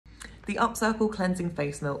The UpCircle Cleansing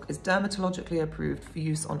Face Milk is dermatologically approved for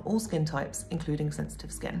use on all skin types, including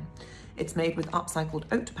sensitive skin. It's made with upcycled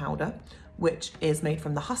oat powder, which is made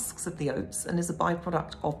from the husks of the oats and is a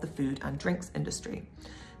byproduct of the food and drinks industry.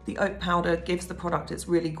 The oat powder gives the product its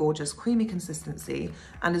really gorgeous creamy consistency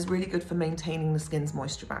and is really good for maintaining the skin's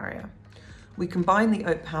moisture barrier. We combine the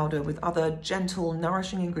oat powder with other gentle,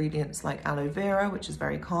 nourishing ingredients like aloe vera, which is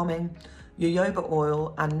very calming, jojoba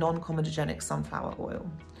oil, and non-comedogenic sunflower oil.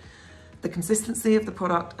 The consistency of the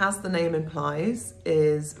product, as the name implies,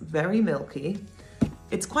 is very milky.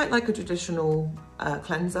 It's quite like a traditional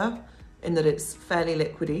cleanser in that it's fairly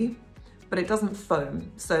liquidy, but it doesn't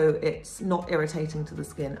foam, so it's not irritating to the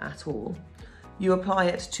skin at all. You apply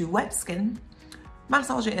it to wet skin,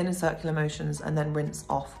 massage it in circular motions, and then rinse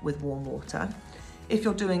off with warm water. If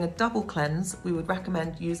you're doing a double cleanse, we would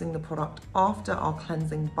recommend using the product after our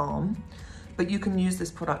cleansing balm, but you can use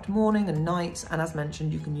this product morning and night, and as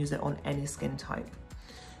mentioned, you can use it on any skin type.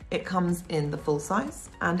 It comes in the full size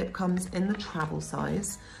and it comes in the travel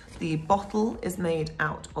size. The bottle is made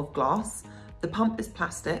out of glass. The pump is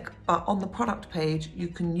plastic, but on the product page, you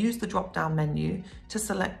can use the drop-down menu to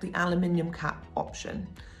select the aluminium cap option.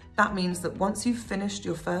 That means that once you've finished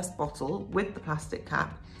your first bottle with the plastic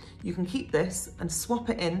cap, you can keep this and swap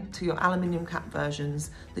it in to your aluminium cap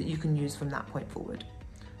versions that you can use from that point forward.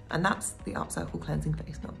 And that's the UpCircle Cleansing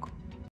Face Milk.